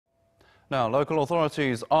Now, local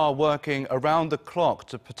authorities are working around the clock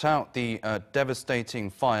to put out the devastating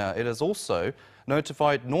fire. It has also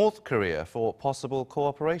notified North Korea for possible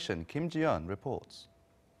cooperation. Ji-yeon reports.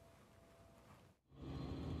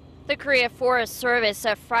 The Korea Forest Service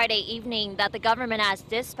said Friday evening that the government has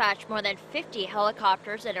dispatched more than 50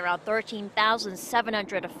 helicopters and around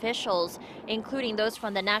 13,700 officials, including those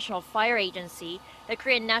from the National Fire Agency, the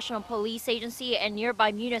Korean National Police Agency, and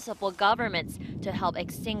nearby municipal governments to help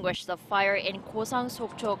extinguish the fire in Goseong,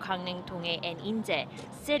 Sokcho, Gangneung, Donghae, and Inje,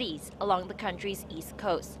 cities along the country's east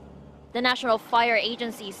coast. The National Fire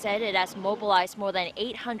Agency said it has mobilized more than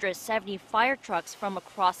 870 fire trucks from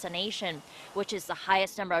across the nation, which is the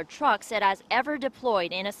highest number of trucks it has ever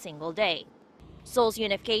deployed in a single day. Seoul's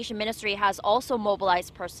Unification Ministry has also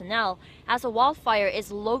mobilized personnel as the wildfire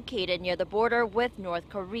is located near the border with North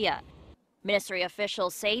Korea. Ministry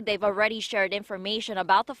officials say they've already shared information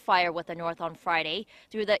about the fire with the North on Friday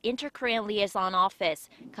through the Inter-Korean Liaison Office,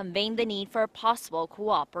 conveying the need for possible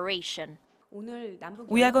cooperation.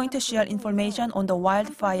 We are going to share information on the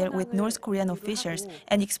wildfire with North Korean officials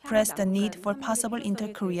and express the need for possible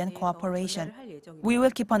inter-Korean cooperation. We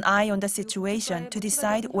will keep an eye on the situation to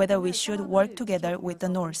decide whether we should work together with the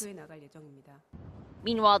North.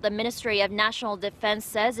 Meanwhile, the Ministry of National Defense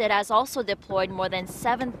says it has also deployed more than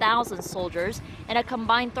 7,000 soldiers and a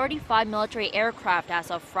combined 35 military aircraft as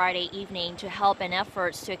of Friday evening to help in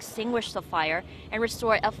efforts to extinguish the fire and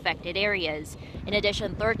restore affected areas. In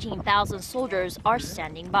addition, 13,000 soldiers are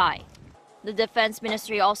standing by. The Defense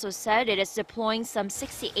Ministry also said it is deploying some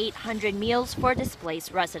 6,800 meals for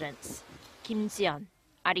displaced residents. Ji-yeon,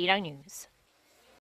 Arirang News.